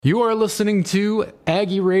You are listening to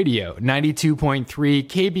Aggie Radio, 92.3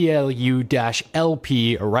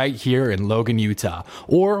 KBLU-LP right here in Logan, Utah,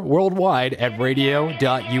 or worldwide at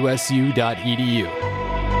radio.usu.edu.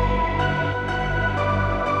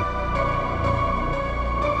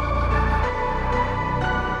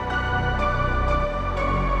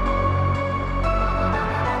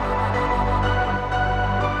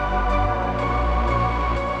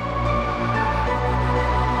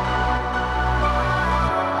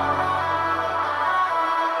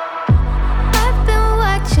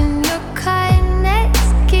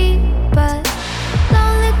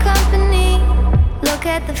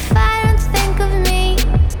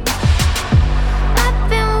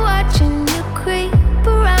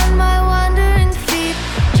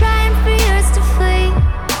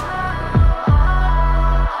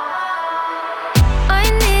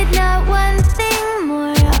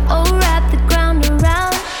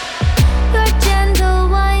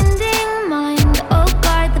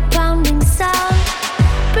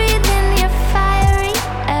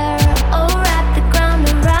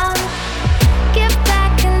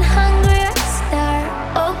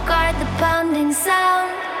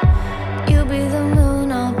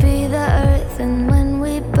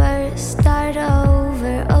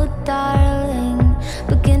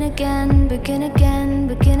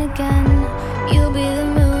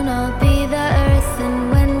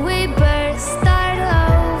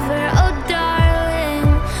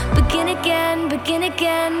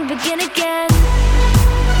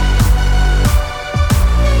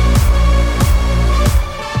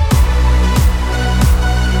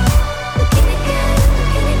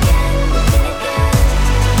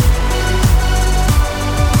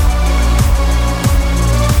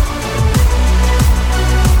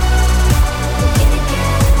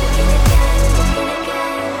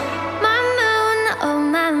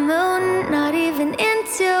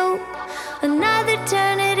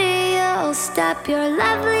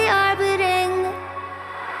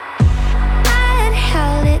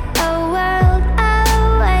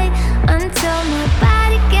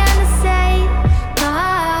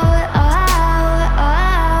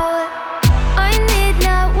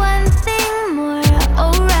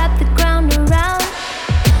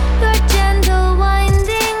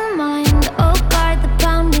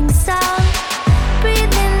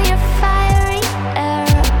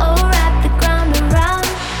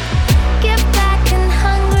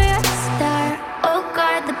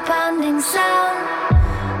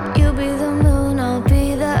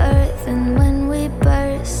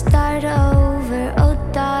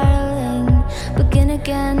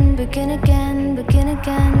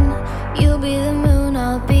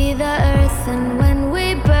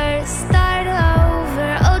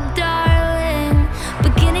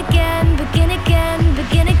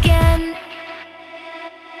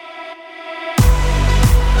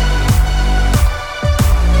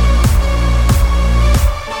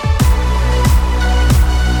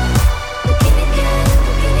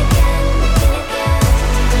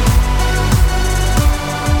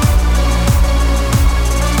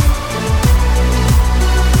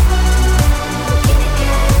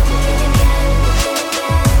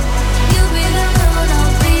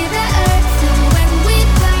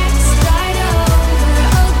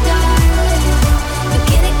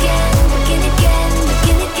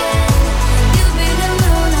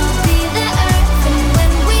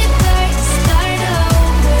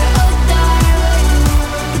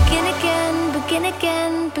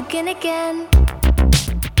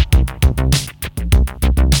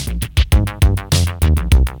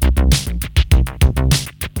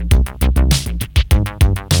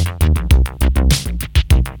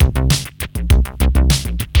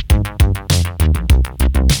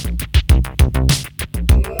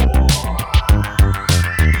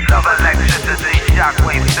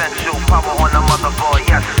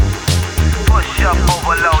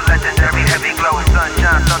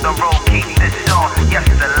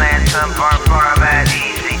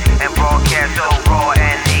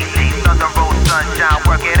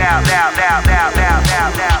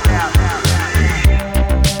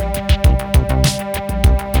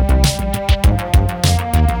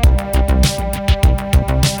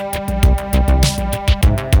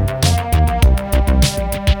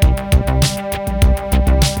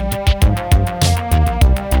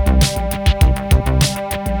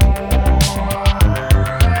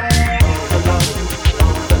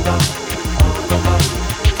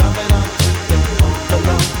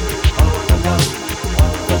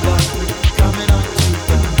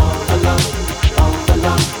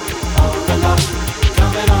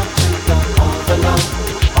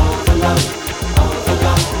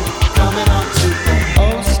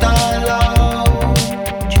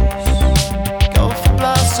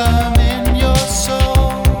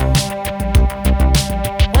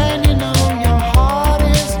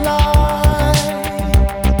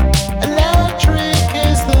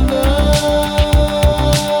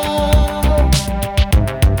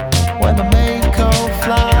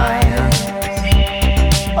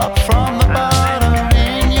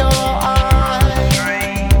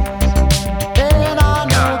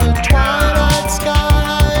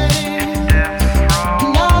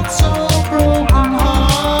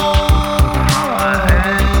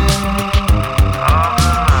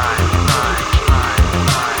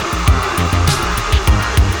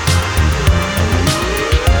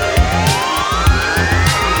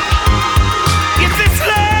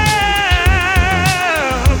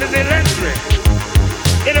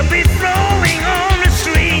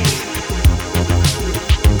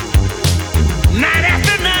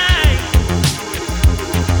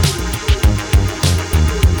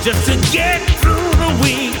 just to get through the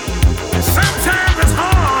week. Sometimes it's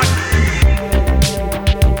hard.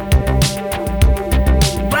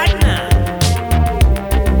 Right now.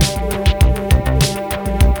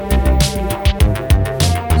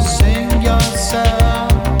 Sing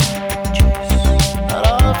yourself out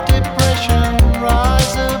of depression,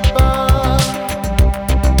 rise above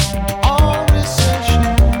all recession.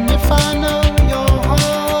 If I know your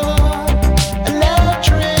heart,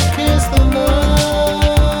 electric is the love.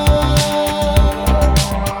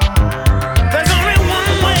 There's only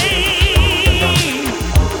one way.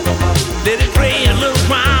 Let it play a little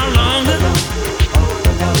while longer.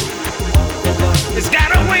 It's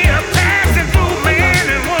got a way of passing through man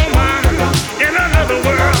and woman in another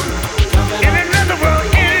world, in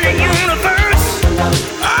the universe.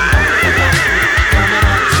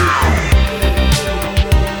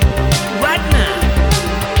 Right now,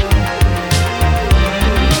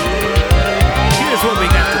 here's what we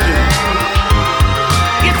got to do.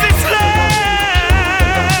 If this love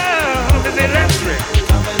is electric,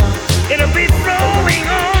 it'll be flowing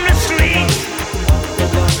on the streets,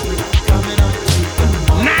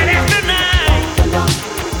 night after night,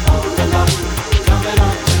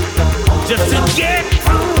 just to get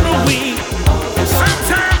through the week.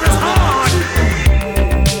 Sometimes it's hard.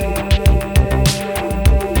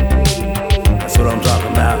 That's what I'm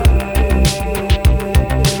talking about.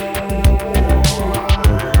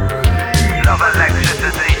 Love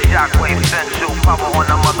electricity, shockwave, sensual power on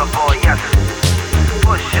the motherboard, yes.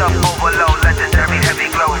 Push up, overload, legendary, heavy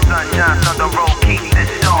glow, sunshine, thunder roll, keep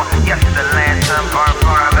this on. Yes, the lantern burn,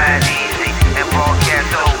 bad, easy, and broadcast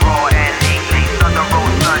so raw and easy. Thunder roll,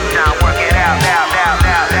 sunshine, work it out, out.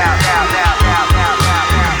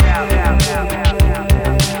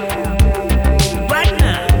 Right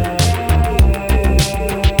now.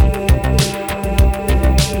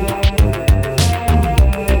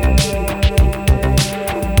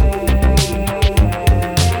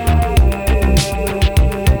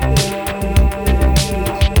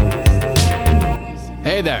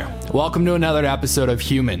 Hey there. Welcome to another episode of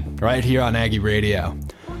Human, right here on Aggie Radio.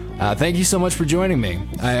 Thank you so much for joining me.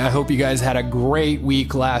 I hope you guys had a great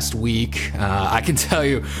week last week. I can tell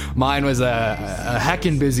you mine was a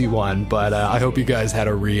heckin' busy one, but I hope you guys had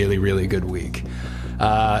a really, really good week.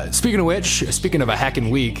 Speaking of which, speaking of a heckin'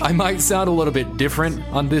 week, I might sound a little bit different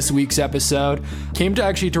on this week's episode. Came to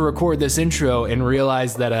actually to record this intro and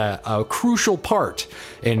realized that a crucial part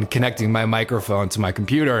in connecting my microphone to my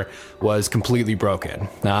computer was completely broken.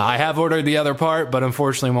 I have ordered the other part, but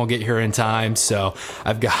unfortunately won't get here in time, so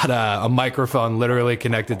I've got a microphone literally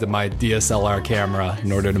connected to my DSLR camera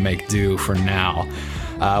in order to make do for now.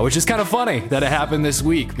 Which is kind of funny that it happened this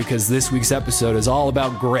week, because this week's episode is all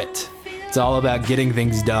about grit. It's all about getting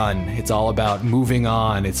things done. It's all about moving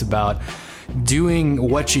on. It's about doing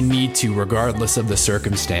what you need to regardless of the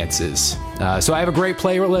circumstances. So I have a great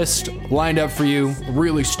playlist lined up for you.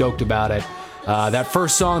 Really stoked about it. That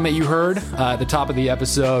first song that you heard at the top of the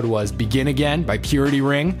episode was Begin Again by Purity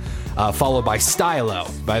Ring, followed by Stylo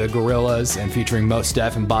by the Gorillaz and featuring Mos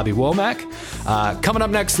Def and Bobby Womack. Coming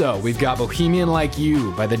up next, though, we've got Bohemian Like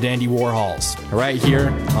You by the Dandy Warhols, right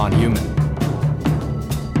here on Human.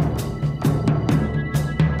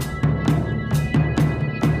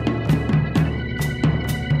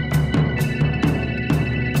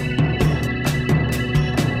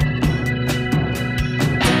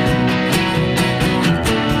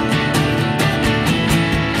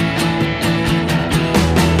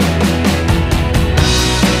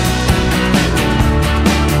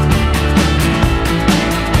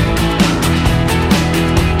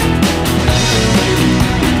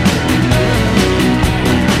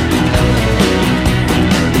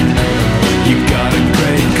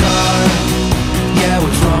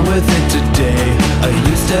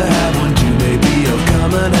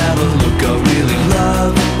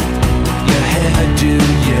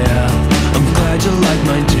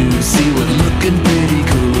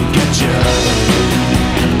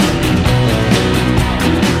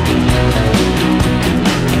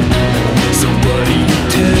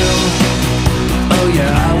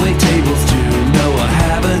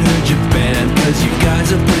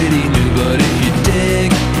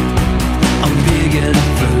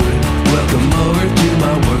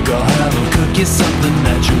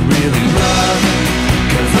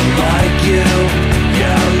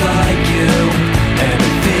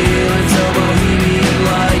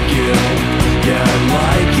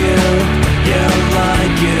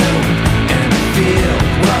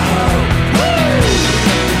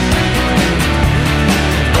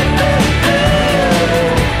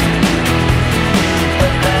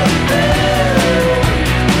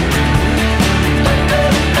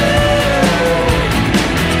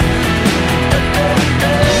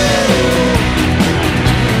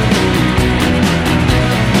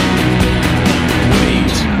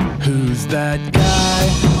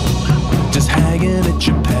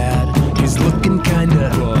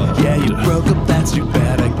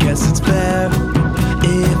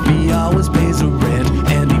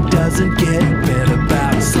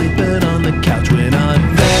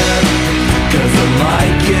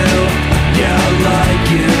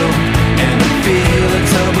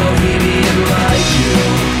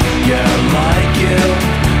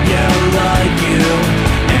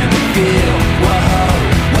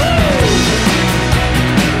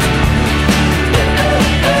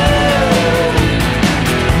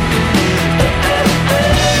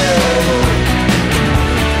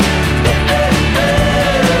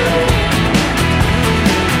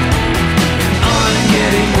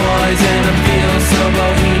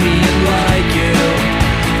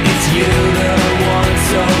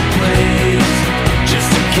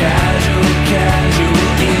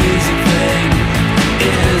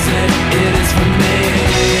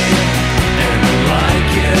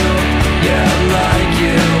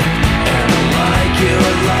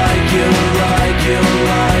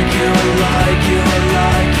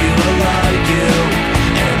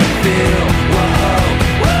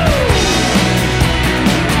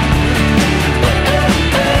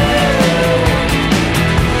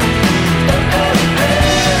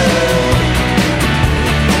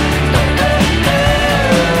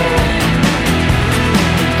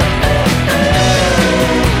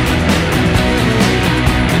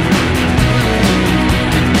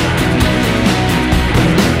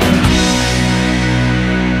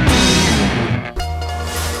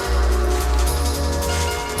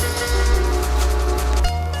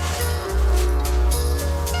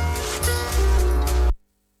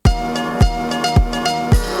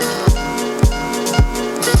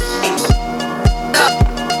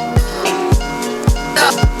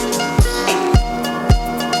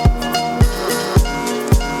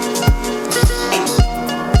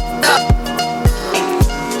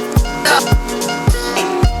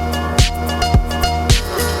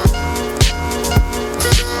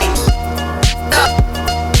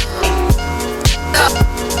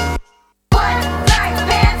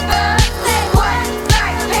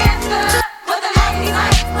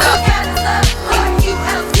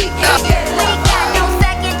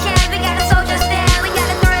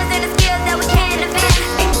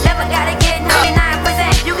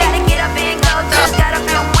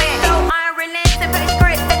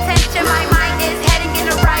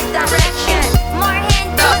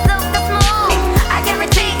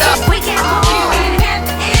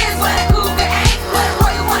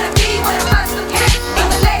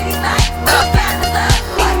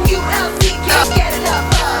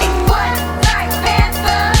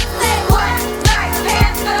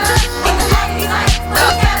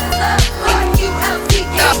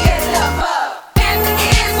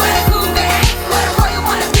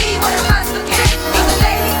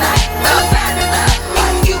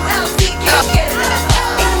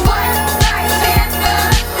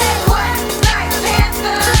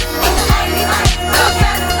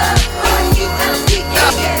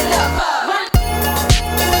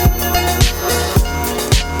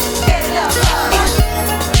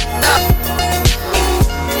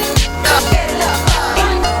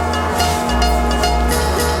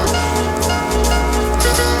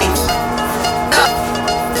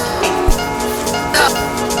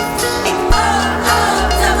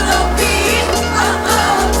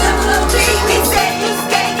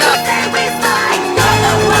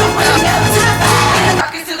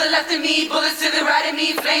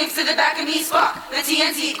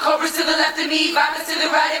 TNT, Cobras to the left of me, Vibers to the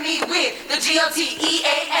right of me, with the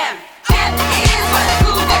GOTEAM. Camp is what the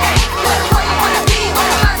school that ain't, what the boy you wanna be, what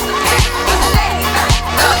the monster pack, what the lady like,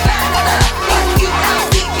 the panther, what you don't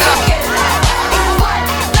see, can't get it out. What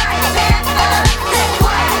like panther,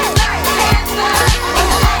 what like panther, what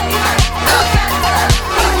the lady like, the panther,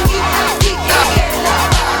 what you don't see, can't get it out.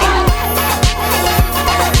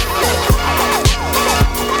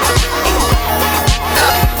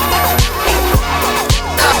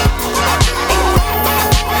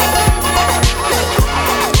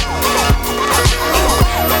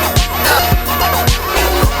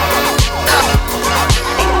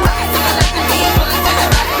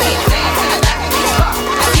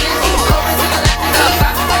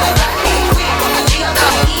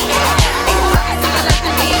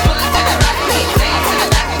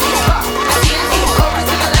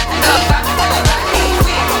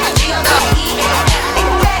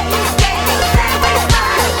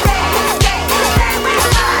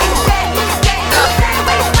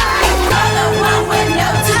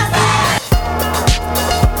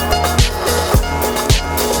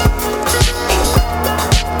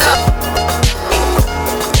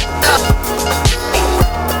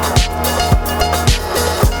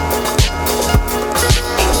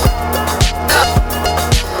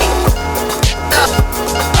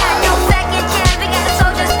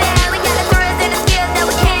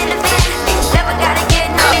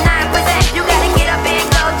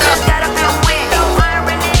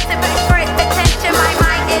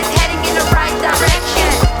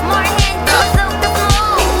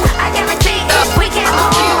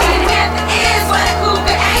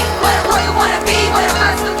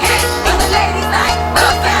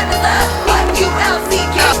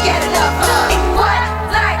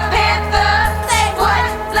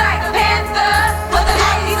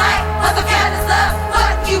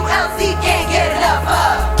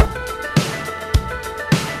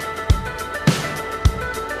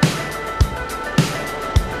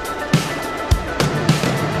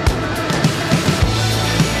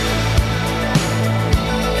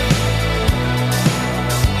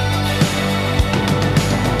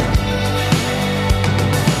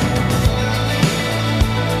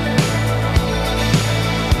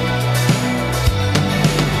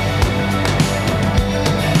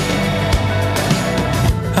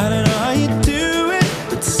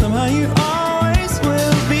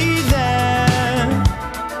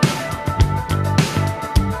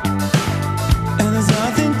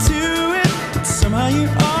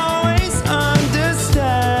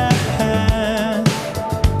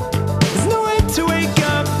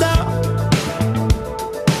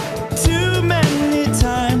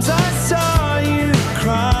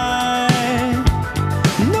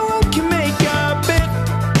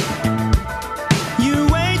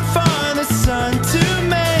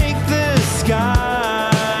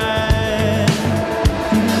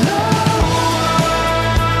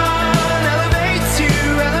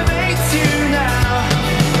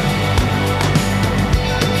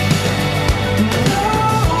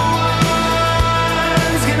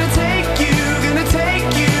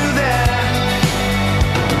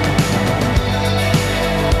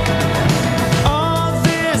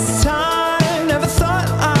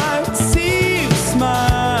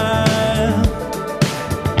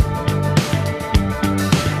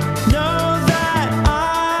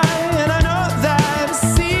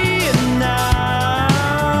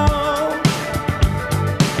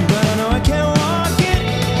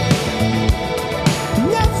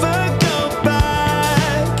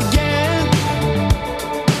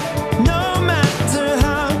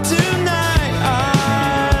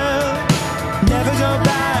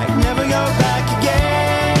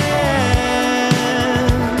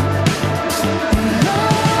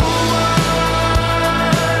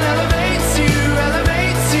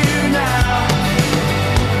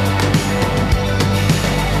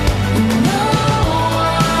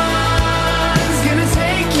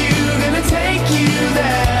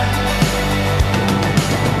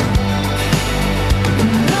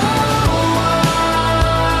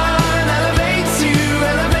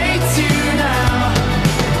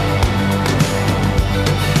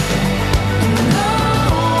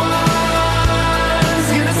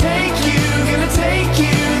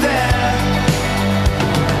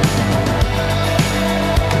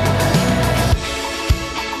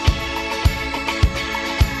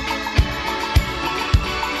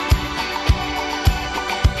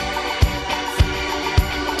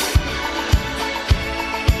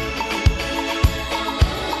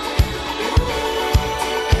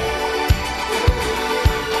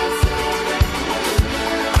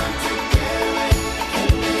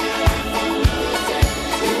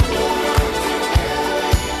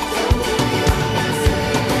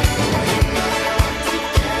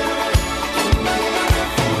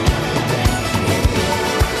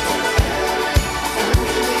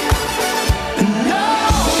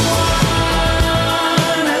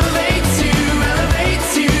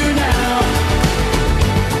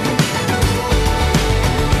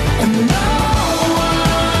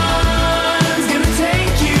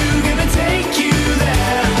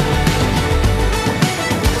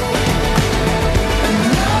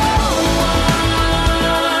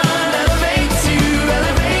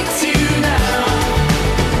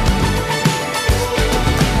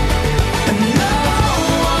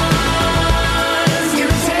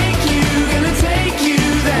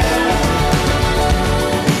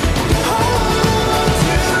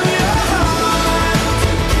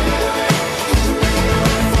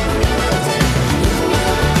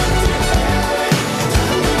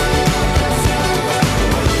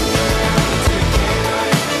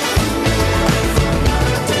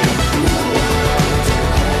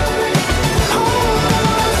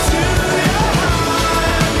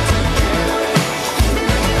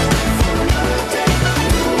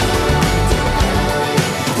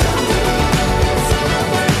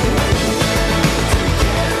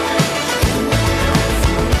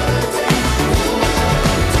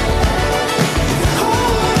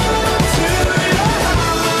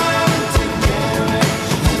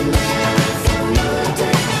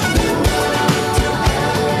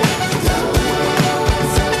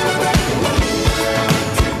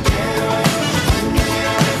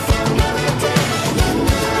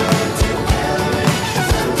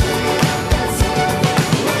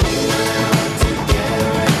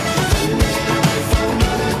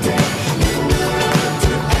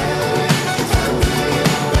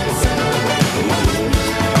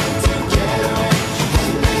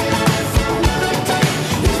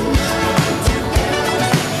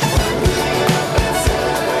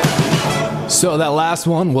 So that last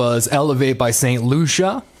one was Elevate by St.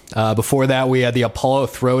 Lucia. Before that, we had the Apollo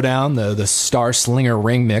Throwdown, the Star Slinger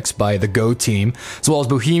Ring mix by the Go Team, as well as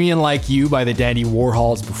Bohemian Like You by the Dandy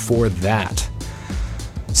Warhols before that.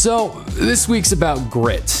 So this week's about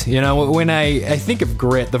grit. You know, when I think of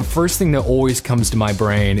grit, the first thing that always comes to my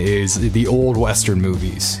brain is the old Western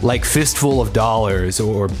movies, like Fistful of Dollars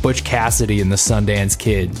or Butch Cassidy and the Sundance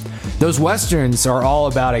Kid. Those Westerns are all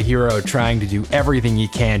about a hero trying to do everything he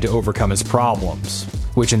can to overcome his problems,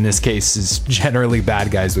 which in this case is generally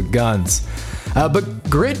bad guys with guns. But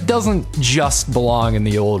grit doesn't just belong in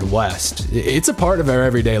the Old West. It's a part of our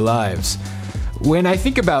everyday lives. When I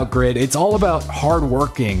think about grit, it's all about hard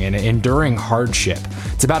working and enduring hardship.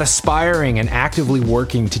 It's about aspiring and actively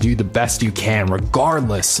working to do the best you can,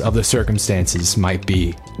 regardless of the circumstances might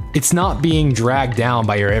be. It's not being dragged down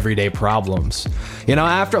by your everyday problems. You know,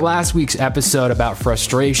 after last week's episode about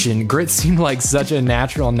frustration, grit seemed like such a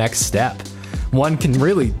natural next step. One can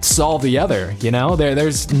really solve the other, you know?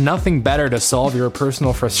 There's nothing better to solve your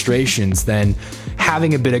personal frustrations than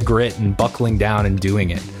having a bit of grit and buckling down and doing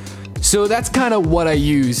it. So that's kind of what I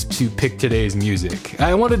used to pick today's music.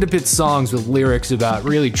 I wanted to pick songs with lyrics about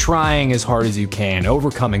really trying as hard as you can,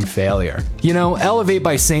 overcoming failure. You know, Elevate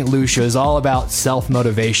by St. Lucia is all about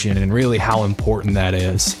self-motivation and really how important that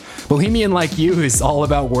is. Bohemian Like You is all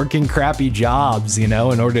about working crappy jobs, you know,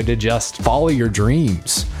 in order to just follow your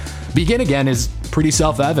dreams. Begin Again is pretty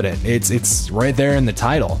self-evident. It's right there in the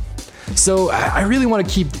title. So I really want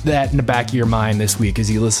to keep that in the back of your mind this week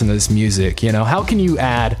as you listen to this music. You know, how can you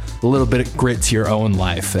add a little bit of grit to your own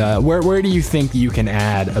life? Where do you think you can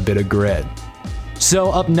add a bit of grit?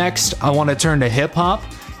 So up next, I want to turn to hip hop,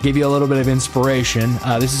 give you a little bit of inspiration.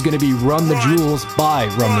 This is going to be Run the Jewels by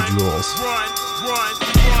Run the Jewels.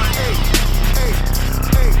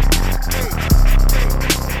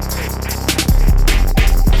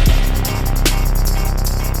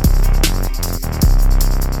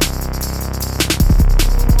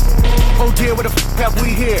 Oh dear, what the f have we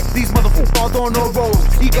here? These motherfuckers all on no road.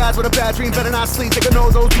 You guys with a bad dream better not sleep. They can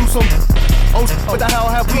know those do some. Oh, what the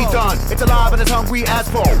hell have we done? It's alive and it's hungry as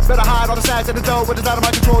fuck. Better hide all the sides of the dough, but it's out of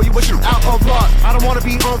my control. You wish you out of luck. I don't wanna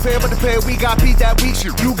be unfair, but the pair we got beat that week.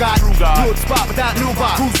 You got good spot without new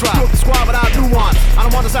vibe. Who's drop? You up the squad without nuance. I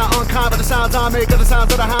don't wanna sound unkind, but the sounds I make are the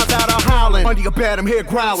sounds of the hounds out are howling. Under your bed, I'm here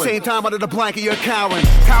growling. Same time under the blanket, you're cowering.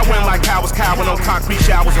 Cowering like cowards cowering on concrete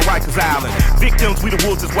showers in Rikers Island. Victims, we the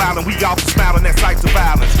wolves is wildin', we often smiling at sights of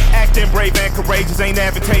violence. Acting brave and courageous ain't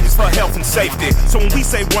advantageous for health and safety. So when we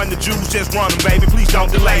say run the Jews, just run them, baby, please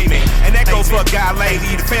don't delay me. And that goes for a guy,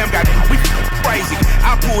 lady, the fam got we crazy.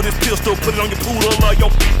 I pull this pistol, put it on your poodle or your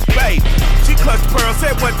baby. She clutched the pearl,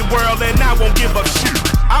 said what the world, and I won't give a shit.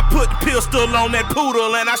 I put the pistol on that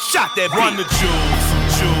poodle and I shot that run the Jews,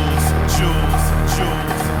 Jews, Jews,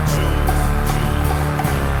 Jews, Jews.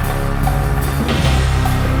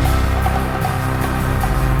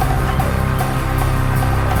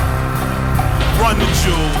 Run the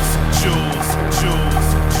Jews, Jews, Jews,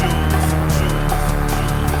 Jews.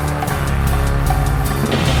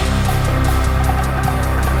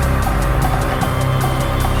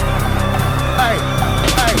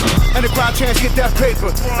 And the crowd chants get that paper.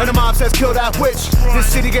 And the mob says kill that witch. This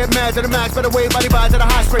city get mad to the max, better wave body by to the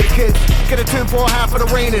high straight kids. Get a 10 for half of the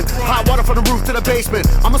raining. Hot water from the roof to the basement.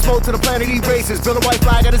 I'ma smoke to the planet eat races. Build a white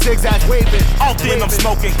flag at a zigzag waving. Often I'm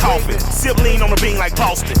smoking coffee. Sip lean on the bean like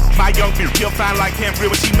Boston. My young bitch kill fine like Cambria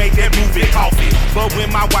when she made that movie coffee. But when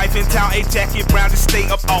my wife in town, a jacket brown just stay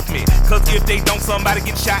up off me. Cause if they don't, somebody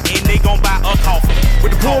get shot and they gon' buy a coffin.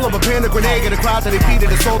 With the pull of a pin, a grenade, and the crowd that they feed it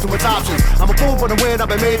and sold to its options. I'm a fool for the win, I've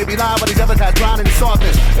been made to be live, but these other guys drowning in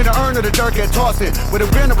softness. In the urn of the dirt, get tossed in. With a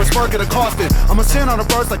grin of a smirk and a costed. I'm a sin on a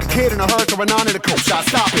burst like a kid in a hearse or a non in a coat shot.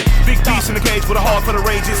 Stop it. Big beast in the cage with a heart for the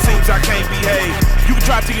rage, it seems I can't behave. You can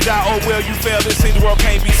try till you die, oh well, you fail, it seems the world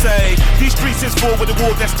can't be saved. These streets is full with the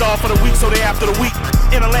wolves that starve for the weak, so they after the weak.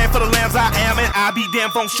 In a land for the lambs I am, and I be damn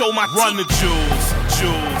gon' show my run the Jews,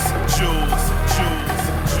 Jews, Jews, Jews,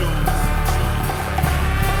 Jews.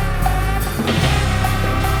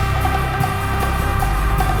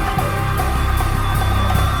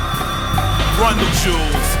 Run the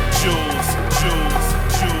Jews, Jews, Jews,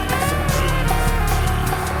 Jews, Jews.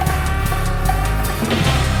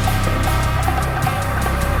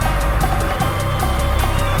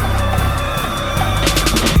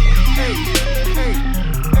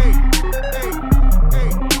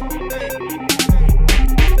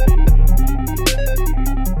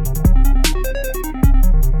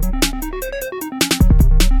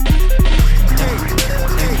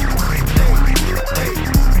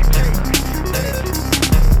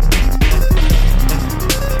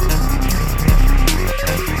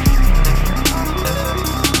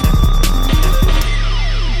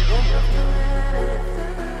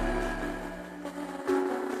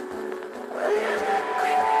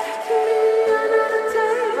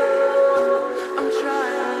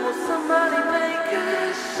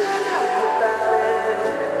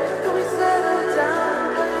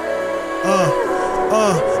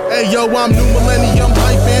 Hey yo, I'm new millennium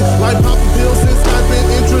hyping, like Papa Pills and Skyping.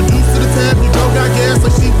 Introduced to the tab, you go got gas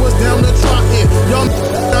like she was down the trotting. Young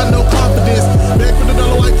got no confidence, back for the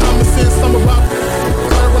dollar like common sense. I'm about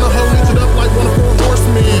when a hoe reach it up like one of 4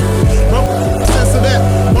 horsemen. No sense of that,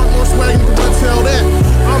 Mark more swag, you can tell that.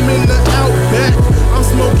 I'm in the outback, I'm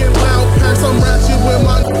smoking loud packs, I'm ratchet with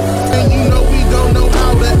my and you know we don't know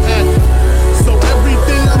how to act. So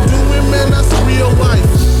everything I'm doing, man, that's real life.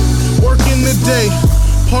 Working the day,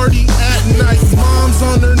 party at night. Mom's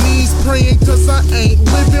on her knees praying cause I ain't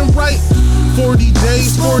living right. 40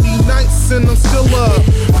 days, 40 nights, and I'm still up.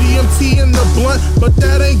 DMT in the blunt, but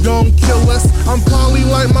that ain't gon' kill us. I'm probably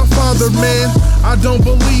like my father, man. I don't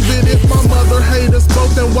believe it if my mother hate us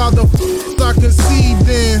both. And while the I conceived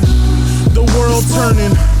in, the world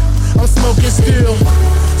turning, I'm smoking still.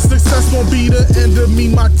 Success won't be the end of me,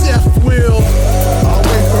 my death will. I'll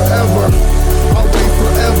wait forever, I'll wait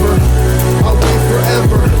forever, I'll wait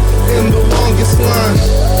forever in the longest line.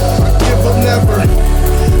 I give up never,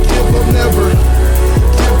 give up never,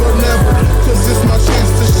 give up never, cause it's my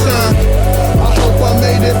chance to shine. I hope I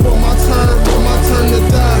made it for my turn to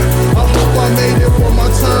die. I hope I made it for my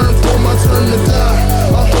turn to die.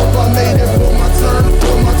 I hope I made it for my turn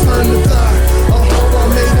to die. I hope I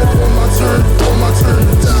made it for my turn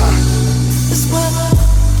to die. This weather.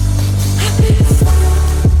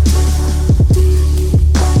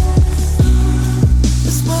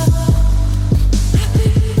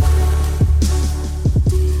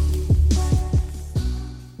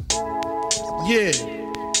 Yeah,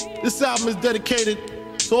 this album is dedicated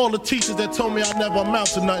to all the teachers that told me I never amount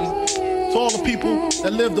to nothing. To all the people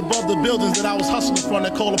that lived above the buildings that I was hustling from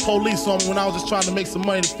that called the police on me when I was just trying to make some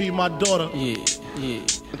money to feed my daughter. Yeah.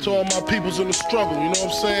 And to all my peoples in the struggle, you know what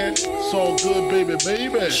I'm saying? It's all good, baby.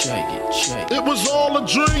 Check it. It was all a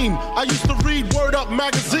dream. I used to read Word Up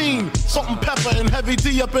magazine. Salt and Pepper and Heavy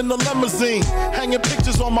D up in the limousine. Hanging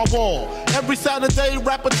pictures on my wall. Every Saturday,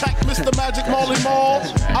 rap attack Mr. Magic Marley Marl.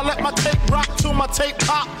 I let my tape rock till my tape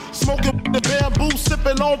pop. Smoking the bamboo,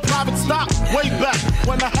 sipping on private stock. Way back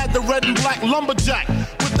when I had the red and black lumberjack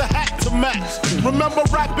with the hat to match. Remember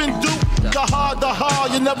rapping Duke? The hard.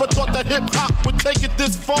 You never thought that hip hop would take it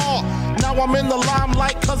this far. Now I'm in the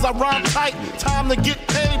limelight cause I rhyme tight. Time to get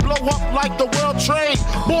paid, blow up like the world trade.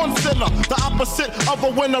 Born sinner, the opposite of a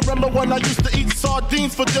winner. Remember when I used to eat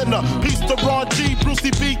sardines for dinner? Peace to Ron G,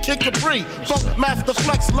 Brucey B, Kid Capri, Funk Master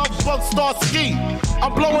Flex, Love Bug, Star Ski.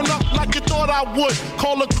 I'm blowing up like you thought I would.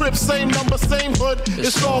 Call a crib, same number, same hood.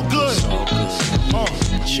 It's all good.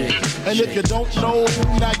 And if you don't know,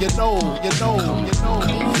 now you know. You know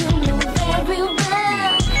very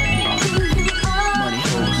well who you are. Money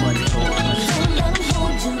hold. Don't let 'em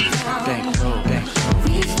hold you down. Bankroll.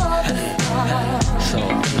 Reach for the stars. So.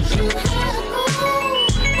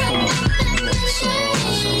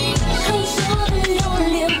 Cause you're the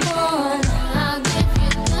only one.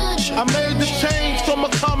 I made the change from a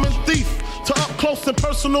common thief to up close and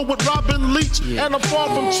personal with Robin Leach. And I'm far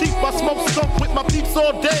from cheap, I smoke skunk with my peeps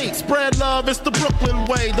all day. Spread love, it's the Brooklyn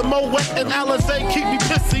way. The Moet and Alizé keep me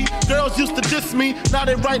pissy. Girls used to diss me, now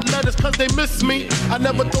they write letters cause they miss me. I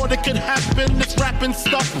never thought it could happen, this rapping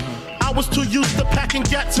stuff. I was too used to packing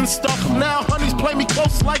gats and stuff. Now honeys play me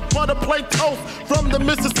close like butter play toast. From the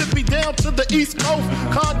Mississippi down to the East Coast,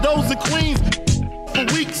 condos in Queens. For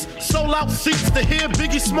weeks, sold out seats to hear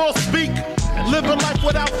Biggie Small speak. Living life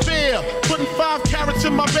without fear, putting 5 carats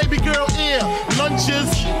in my baby girl ear. Lunches,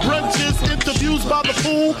 brunches, interviews by the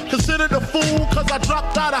fool. Considered a fool cause I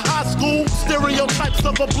dropped out of high school. Stereotypes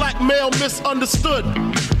of a black male misunderstood.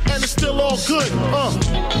 And it's still all good,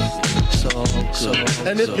 So.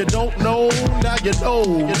 And if you don't know, now you know.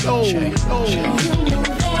 You know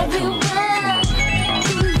very well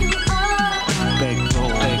who you are. Bankroll.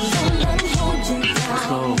 Don't let 'em hold you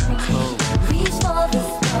down. Reach for the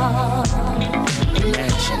stars.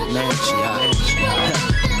 Mansion.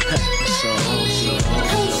 So.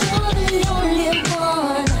 Cause you're the only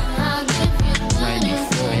one.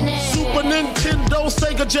 94. Super Nintendo,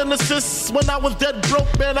 Sega Genesis. When I was dead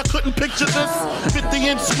broke, man, I couldn't picture this.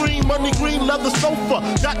 50-inch screen, money green leather sofa.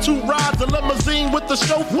 Got 2 rides, a limousine with the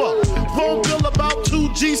chauffeur. Phone bill about 2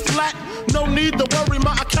 G's flat. No need to worry,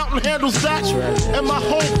 my accountant handles that. And my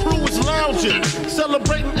whole crew is lounging,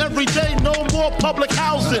 celebrating every day, no more public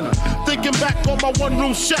housing. Thinking back on my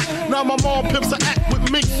one-room shack. Now my mom pimps an act with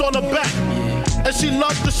minks on her back. And she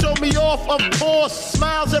loves to show me off, of course.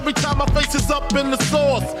 Smiles every time my face is up in the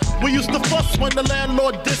sauce. We used to fuss when the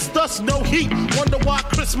landlord dissed us. No heat, wonder why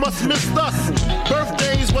Christmas missed us.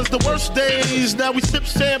 Birthdays was the worst days. Now we sip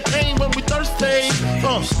champagne when we thirsty.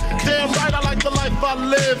 Damn right, I like the life I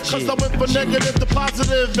live. Cause I went from negative to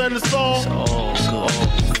positive and it's all So.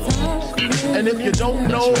 And if you don't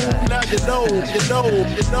know, now you know, you know,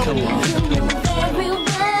 you know.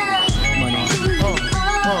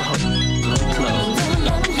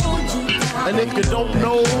 And if you don't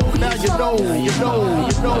know, now you know, you know,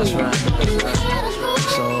 you know.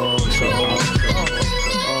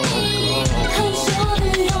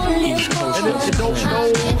 And if you don't know,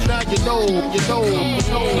 now you know, you know, you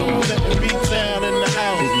know. Let the beat down in the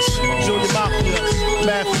house. Junior Mafia,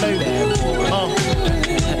 Mad Flavor.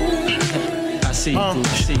 I see you,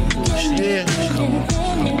 Yeah.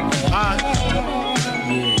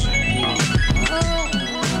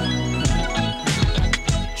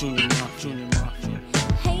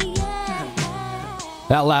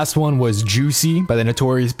 That last one was Juicy by the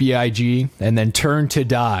Notorious B.I.G. and then Turn to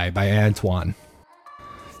Die by Antoine.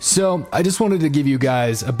 So I just wanted to give you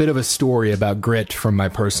guys a bit of a story about grit from my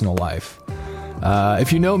personal life.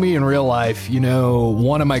 If you know me in real life, you know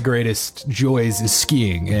one of my greatest joys is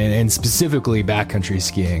skiing, and specifically backcountry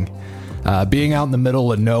skiing. Being out in the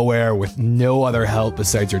middle of nowhere with no other help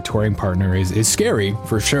besides your touring partner is scary,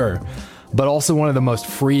 for sure, but also one of the most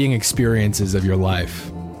freeing experiences of your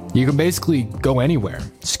life. You can basically go anywhere,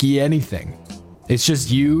 ski anything. It's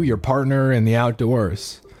just you, your partner, and the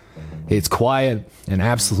outdoors. It's quiet and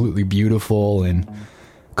absolutely beautiful and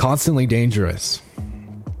constantly dangerous.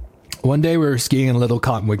 One day we were skiing in Little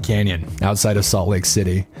Cottonwood Canyon outside of Salt Lake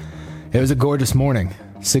City. It was a gorgeous morning,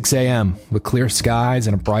 6 a.m. with clear skies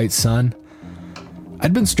and a bright sun.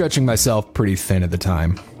 I'd been stretching myself pretty thin at the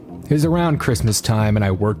time. It was around Christmas time and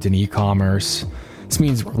I worked in e-commerce. This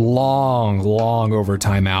means long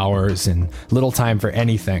overtime hours and little time for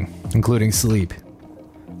anything, including sleep.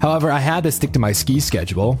 However, I had to stick to my ski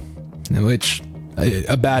schedule, which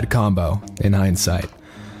a bad combo in hindsight.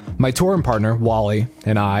 My touring partner, Wally,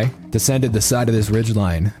 and I descended the side of this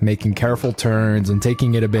ridgeline, making careful turns and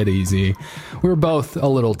taking it a bit easy. We were both a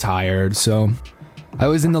little tired, so I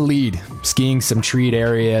was in the lead, skiing some treed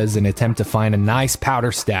areas in an attempt to find a nice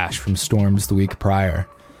powder stash from storms the week prior.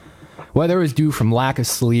 Whether it was due from lack of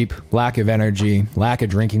sleep, lack of energy, lack of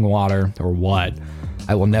drinking water, or what,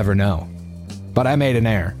 I will never know. But I made an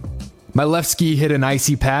error. My left ski hit an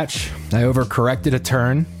icy patch, I overcorrected a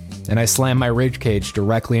turn, and I slammed my ridge cage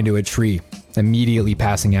directly into a tree, immediately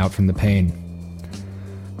passing out from the pain.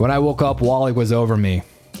 When I woke up, Wally was over me.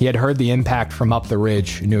 He had heard the impact from up the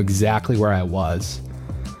ridge and knew exactly where I was.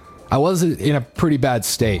 I was in a pretty bad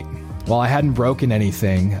state. While I hadn't broken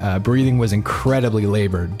anything, breathing was incredibly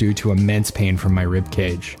labored due to immense pain from my rib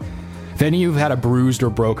cage. If any of you have had a bruised or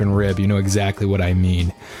broken rib, you know exactly what I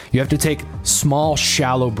mean. You have to take small,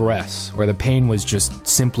 shallow breaths where the pain was just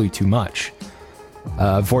simply too much.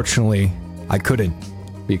 Fortunately, I couldn't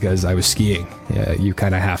because I was skiing. You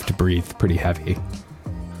kind of have to breathe pretty heavy.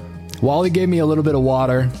 Wally gave me a little bit of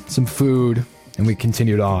water, some food, and we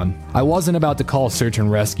continued on. I wasn't about to call search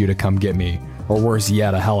and rescue to come get me, or worse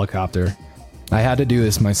yet, a helicopter. I had to do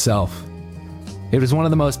this myself. It was one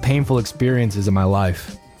of the most painful experiences of my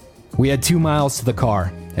life. We had 2 miles to the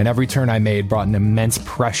car, and every turn I made brought an immense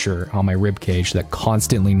pressure on my ribcage that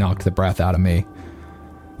constantly knocked the breath out of me.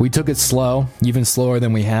 We took it slow, even slower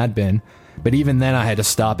than we had been, but even then I had to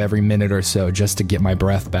stop every minute or so just to get my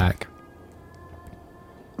breath back.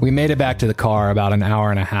 We made it back to the car about an hour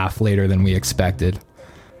and a half later than we expected.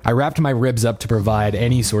 I wrapped my ribs up to provide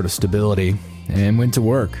any sort of stability, and went to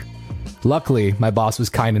work. Luckily, my boss was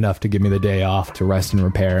kind enough to give me the day off to rest and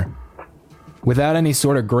repair. Without any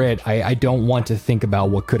sort of grit, I don't want to think about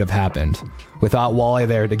what could have happened. Without Wally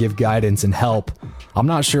there to give guidance and help, I'm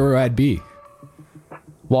not sure where I'd be.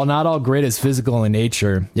 While not all grit is physical in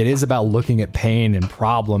nature, it is about looking at pain and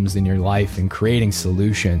problems in your life and creating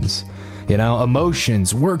solutions. You know,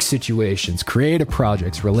 emotions, work situations, creative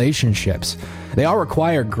projects, relationships, they all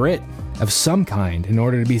require grit of some kind in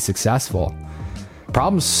order to be successful.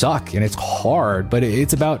 Problems suck and it's hard, but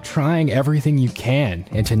it's about trying everything you can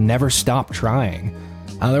and to never stop trying.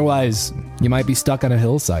 Otherwise, you might be stuck on a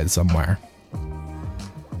hillside somewhere.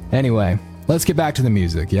 Anyway, let's get back to the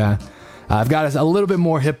music, yeah? I've got a little bit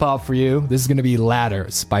more hip hop for you. This is going to be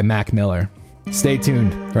Ladders by Mac Miller. Stay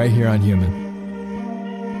tuned right here on Human.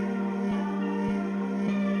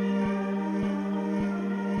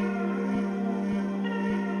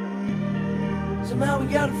 Somehow we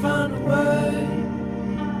gotta find a way.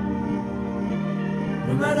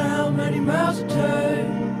 No matter how many miles it takes. I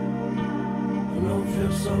know it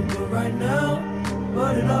feels so good right now,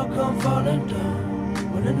 but it all come falling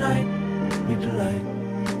down when the night meet the light,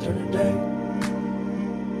 turn the day.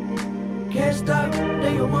 Can't stop,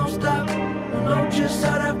 then you won't stop. I know just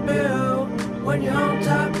how that feel when you're on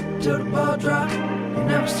top till the ball drop. You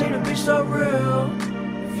never seem to be so real.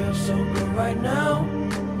 It feels so good right now,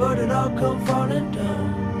 but it all come falling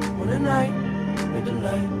down. When the night meet the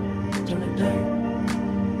light, turn the day.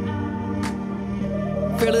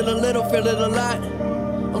 Feel it a little, feel it a lot.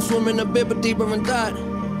 I'm swimming a bit, but deeper in thought.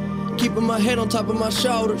 Keeping my head on top of my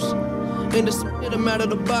shoulders. In this shit, I'm out of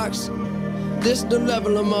the box. This the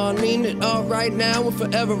level I'm on. Mean it all right now and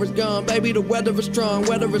forever is gone. Baby, the weather is strong.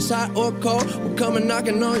 Whether it's hot or cold, we're coming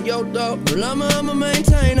knocking on your door. Well, I'ma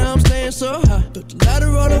maintain, I'm staying so high. Took the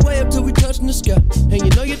ladder all the way up till we touching the sky. And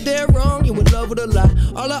you know you're dead wrong, you in love with a lie.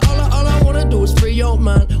 All I wanna do is free your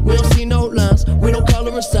mind. We don't see no lines, we don't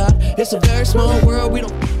color aside. It's a very small world, we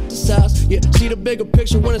don't the size. Yeah, see the bigger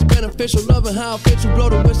picture when it's beneficial. Loving how it fits you, blow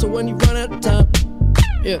the whistle when you run out of time.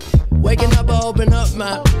 Yeah, waking up, I open up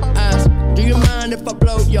my eyes. Do you mind if I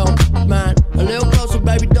blow your mind? A little closer,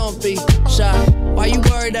 baby, don't be shy. Why you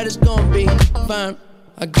worried that it's gonna be fine?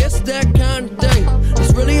 I guess that kind of day,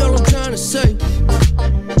 that's really all I'm trying to say.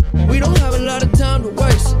 We don't have a lot of time to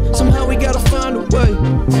waste. Somehow we gotta find a way.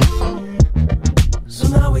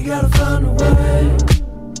 Somehow we gotta find a way.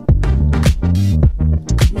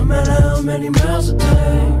 No matter how many miles it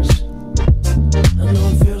takes. I know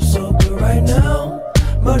it feels so good right now,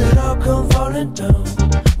 but it all come falling down.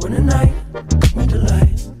 When the night meet the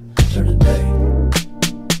light, turn the day.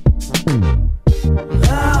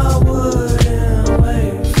 I wouldn't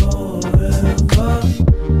wait forever.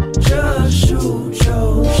 Just shoot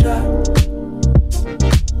your shot.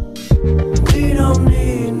 We don't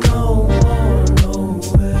need no more, no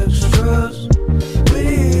extras. We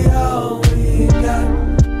all we got.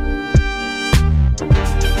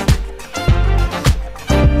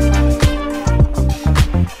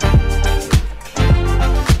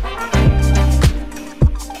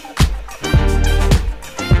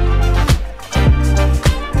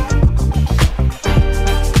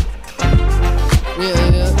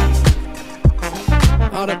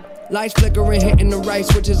 Lights flickering, hitting the right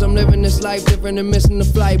switches. I'm living this life different than missing the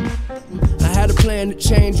flight. I had a plan to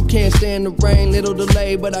change, you can't stand the rain. Little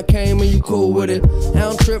delay, but I came and you cool with it. I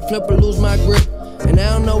don't trip, flip, or lose my grip. And I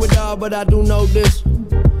don't know it all, but I do know this.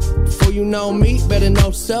 Before you know me, better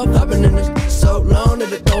know self. I've been in this so long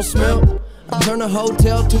that it don't smell. I turn a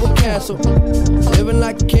hotel to a castle. Living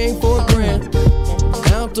like a king for a grand. I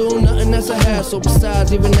don't do nothing that's a hassle.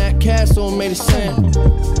 Besides, even that castle made of sand.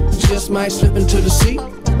 Just might slip into the sea.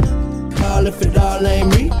 Call if it all ain't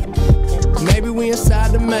me. Maybe we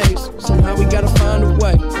inside the maze. Somehow we gotta find a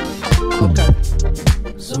way. Okay.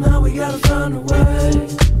 Somehow we gotta find a way.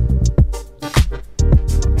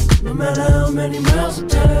 No matter how many miles it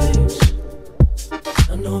takes.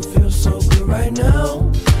 I know it feels so good right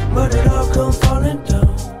now, but it all come falling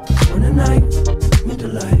down. When the night meet the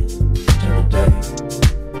light, turn the day.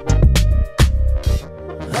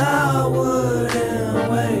 I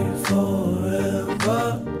wouldn't wait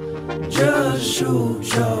forever. Just shoot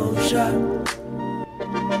your shot.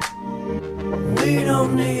 We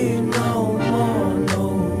don't need no more, no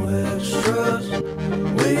extras.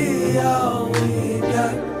 We all we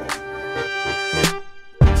got.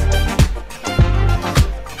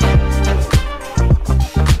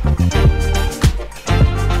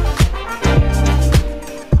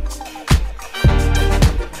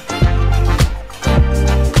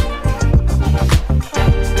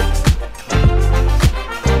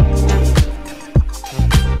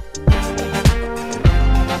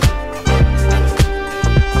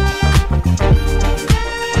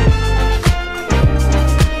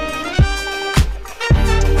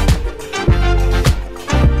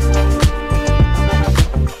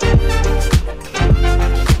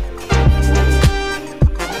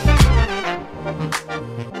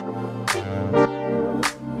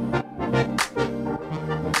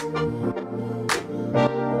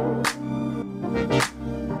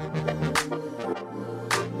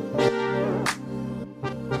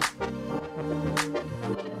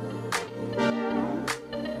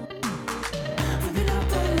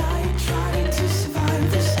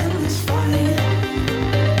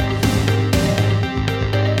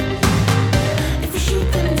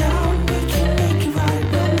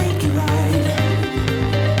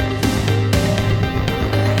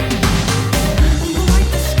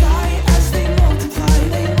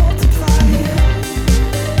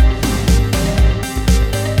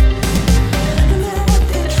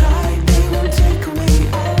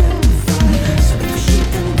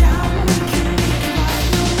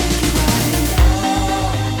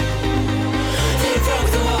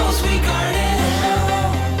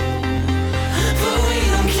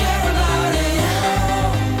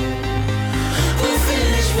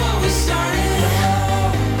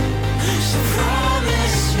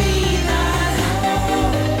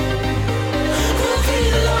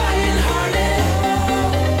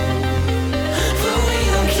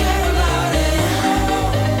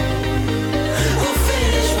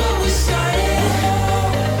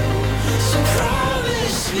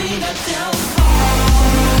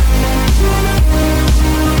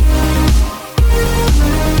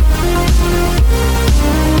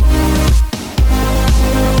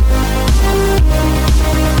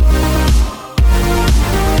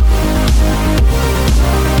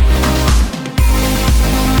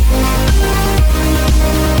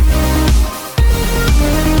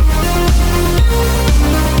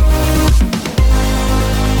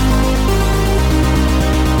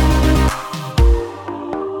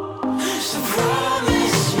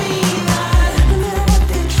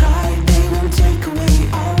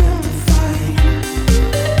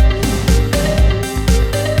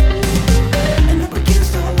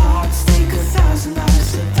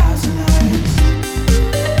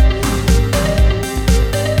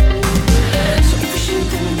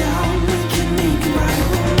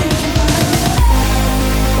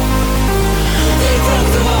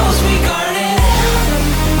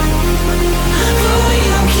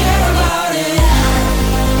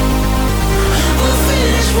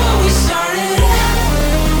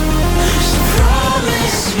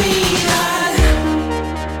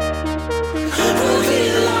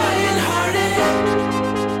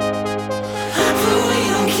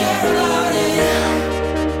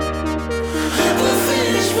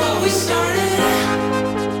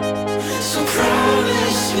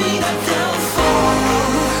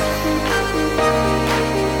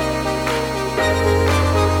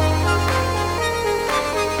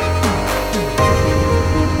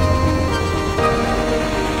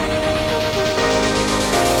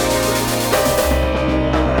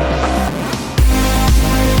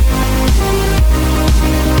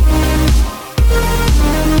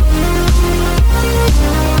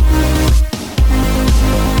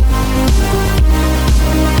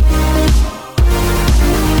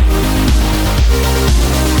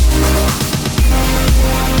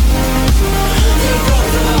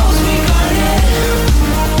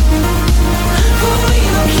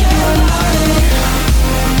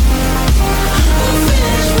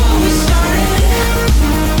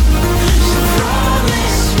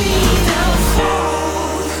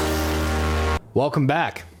 Welcome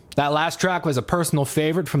back. That last track was a personal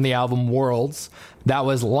favorite from the album Worlds. That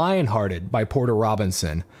was Lionhearted by Porter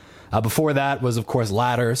Robinson. Before that was, of course,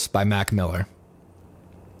 Ladders by Mac Miller.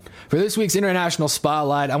 For this week's International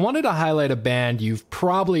Spotlight, I wanted to highlight a band you've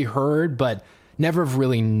probably heard but never have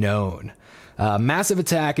really known. Massive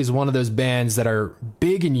Attack is one of those bands that are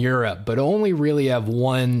big in Europe but only really have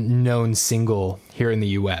one known single here in the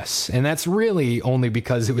US. And that's really only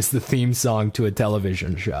because it was the theme song to a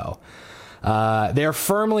television show. They're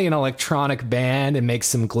firmly an electronic band and make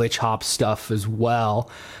some glitch hop stuff as well.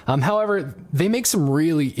 However, they make some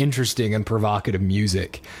really interesting and provocative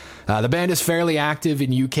music. The band is fairly active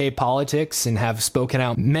in UK politics and have spoken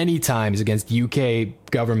out many times against UK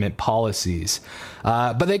government policies.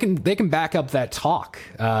 But they can back up that talk.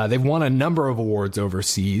 They've won a number of awards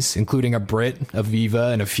overseas, including a Brit, a Viva,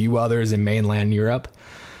 and a few others in mainland Europe.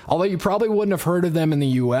 Although you probably wouldn't have heard of them in the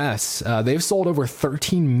US, they've sold over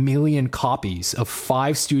 13 million copies of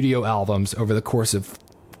 5 studio albums over the course of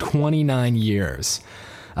 29 years.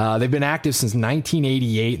 They've been active since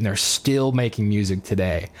 1988 and they're still making music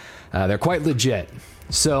today. They're quite legit.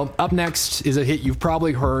 So up next is a hit you've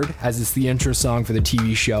probably heard, as it's the intro song for the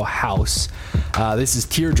TV show House. This is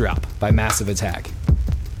Teardrop by Massive Attack.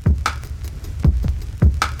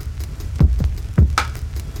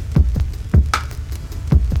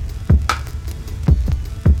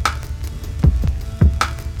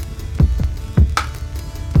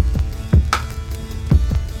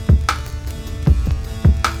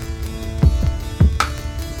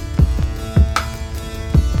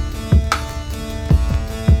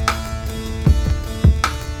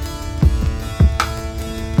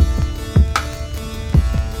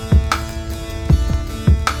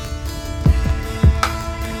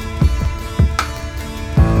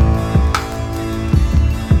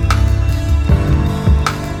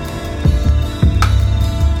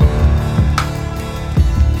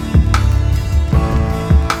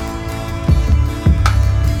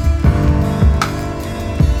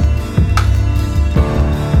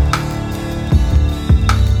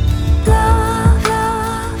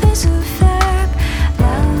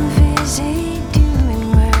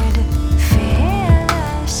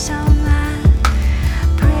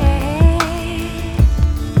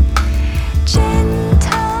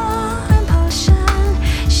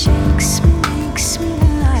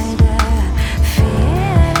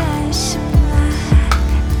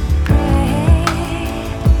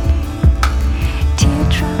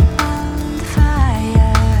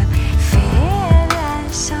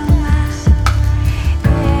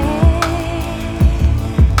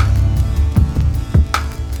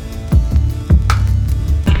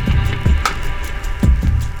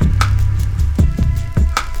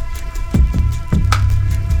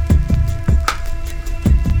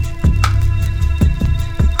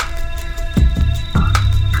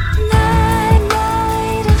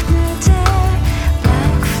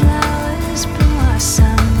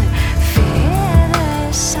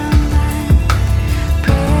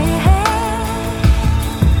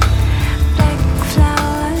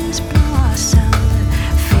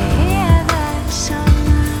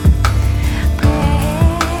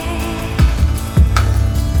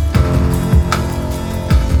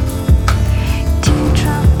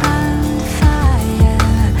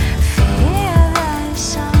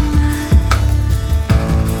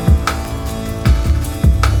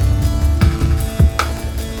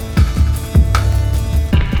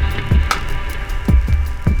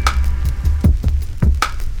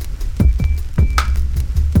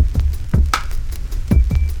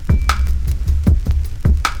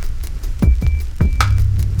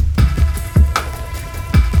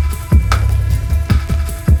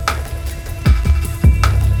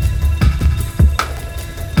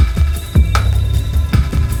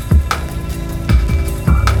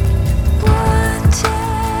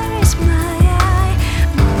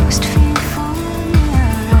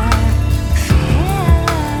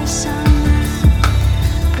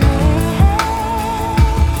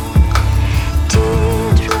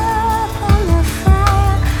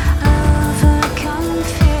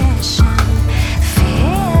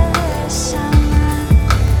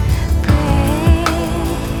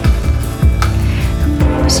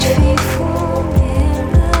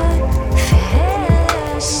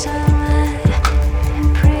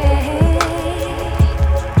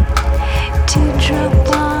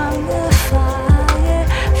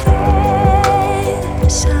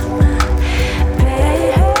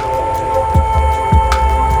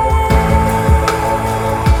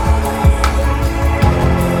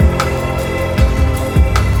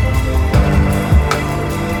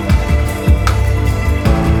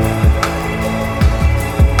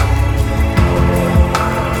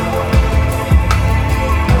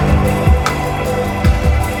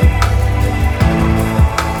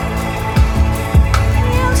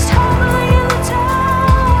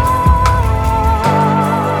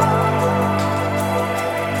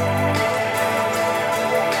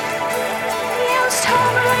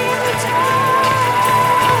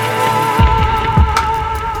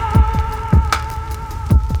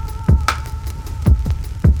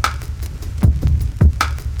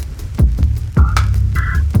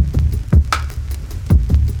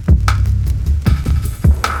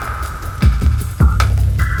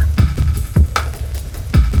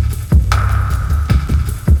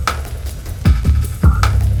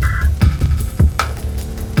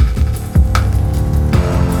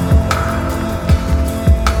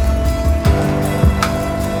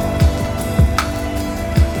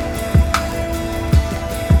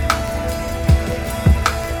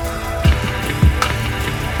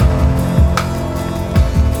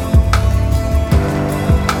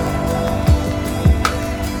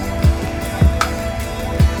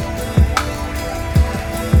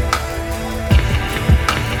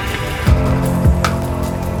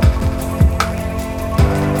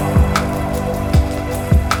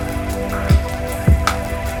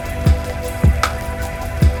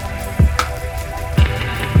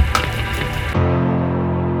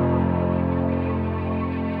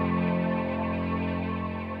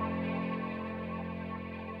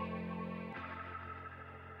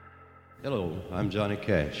 I'm Johnny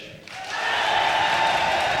Cash.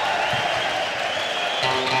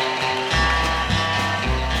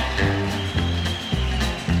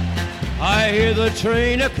 I hear the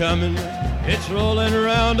train a-comin', it's rolling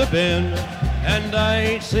around a bend, and I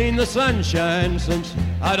ain't seen the sunshine since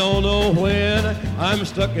I don't know when. I'm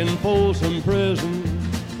stuck in Folsom Prison,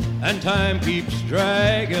 and time keeps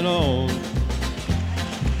dragging on.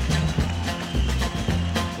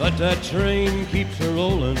 But that train keeps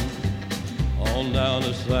a-rollin' on down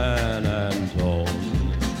to San Antone.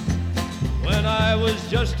 When I was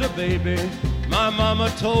just a baby, my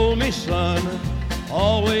mama told me, son,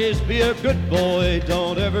 always be a good boy,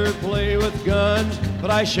 don't ever play with guns.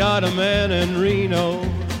 But I shot a man in Reno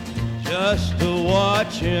just to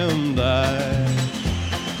watch him die.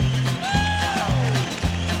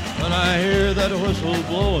 When I hear that whistle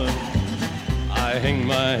blowing, I hang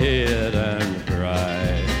my head and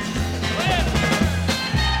cry.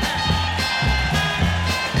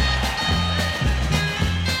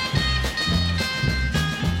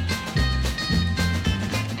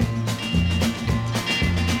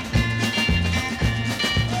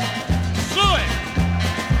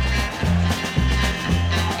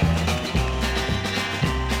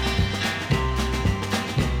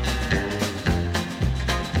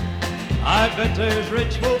 I bet there's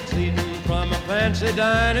rich folks eating from a fancy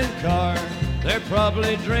dining car. They're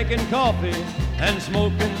probably drinking coffee and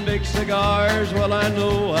smoking big cigars. Well, I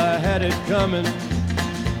know I had it coming.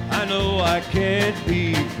 I know I can't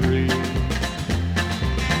be free.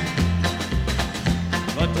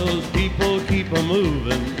 But those people keep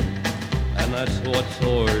a-moving, and that's what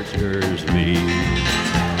tortures me.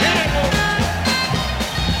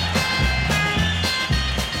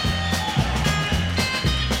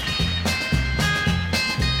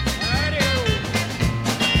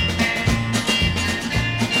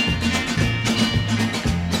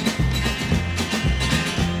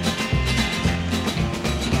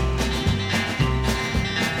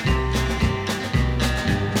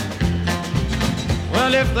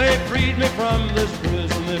 If they freed me from this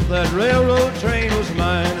prison, if that railroad train was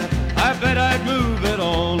mine, I bet I'd move it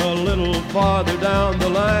on a little farther down the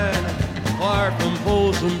line. Far from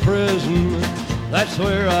Folsom Prison, that's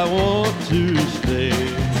where I want to stay.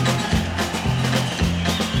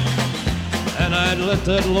 And I'd let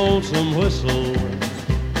that lonesome whistle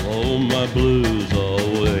blow my blues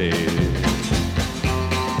away.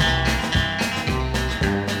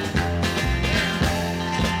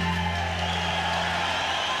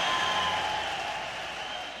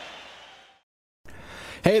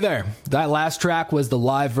 Hey there, that last track was the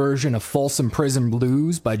live version of Folsom Prison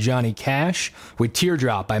Blues by Johnny Cash, with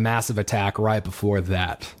Teardrop by Massive Attack right before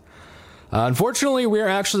that. Unfortunately, we're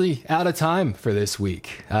actually out of time for this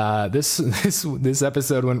week. This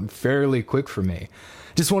episode went fairly quick for me.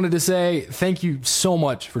 Just wanted to say thank you so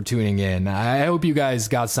much for tuning in. I hope you guys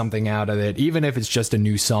got something out of it, even if it's just a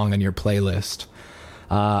new song on your playlist.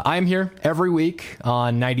 I'm here every week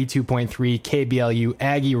on 92.3 KBLU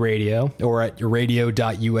Aggie Radio or at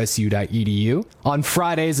radio.usu.edu on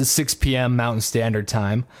Fridays at 6 p.m. Mountain Standard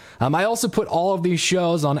Time. I also put all of these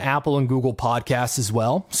shows on Apple and Google Podcasts as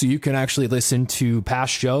well, so you can actually listen to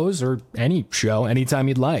past shows or any show anytime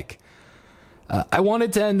you'd like. I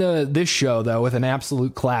wanted to end this show, though, with an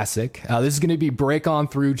absolute classic. This is going to be Break On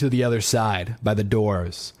Through to the Other Side by The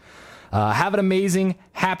Doors. Have an amazing,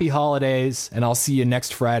 happy holidays, and I'll see you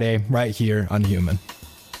next Friday right here on Human.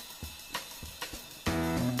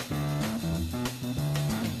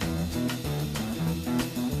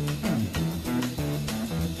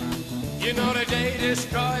 You know the day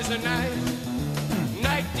destroys the night,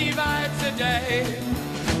 night divides the day.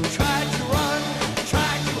 Try to run,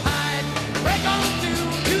 try to hide, break on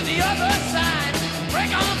through to the other side,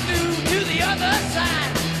 break on through to the other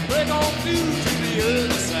side, break on through to the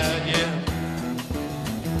other side, yeah.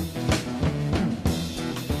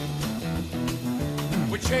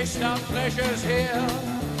 We chased our pleasures here,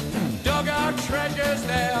 dug our treasures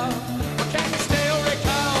there, but can you still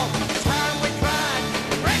recall the time we cried?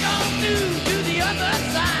 Break on through to the other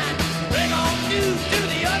side, break on through to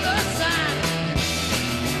the other side.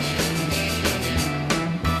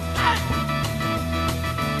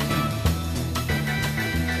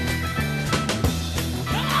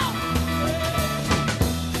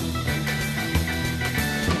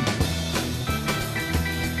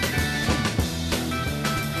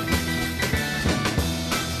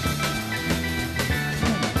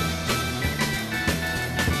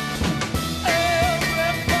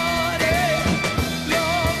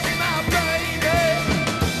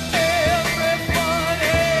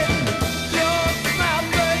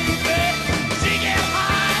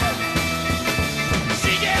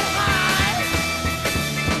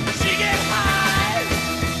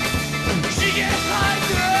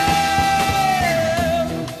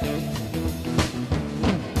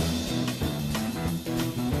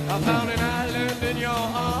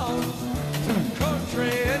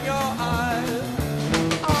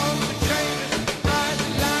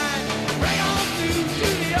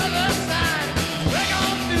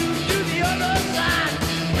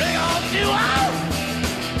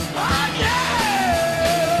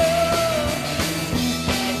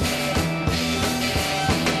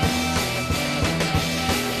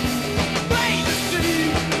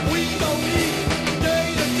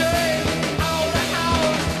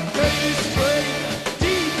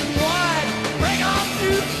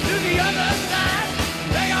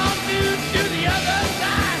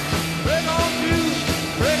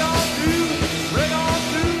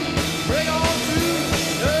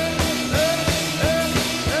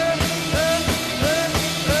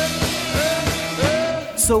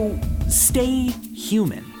 So stay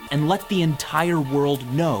human and let the entire world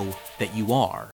know that you are.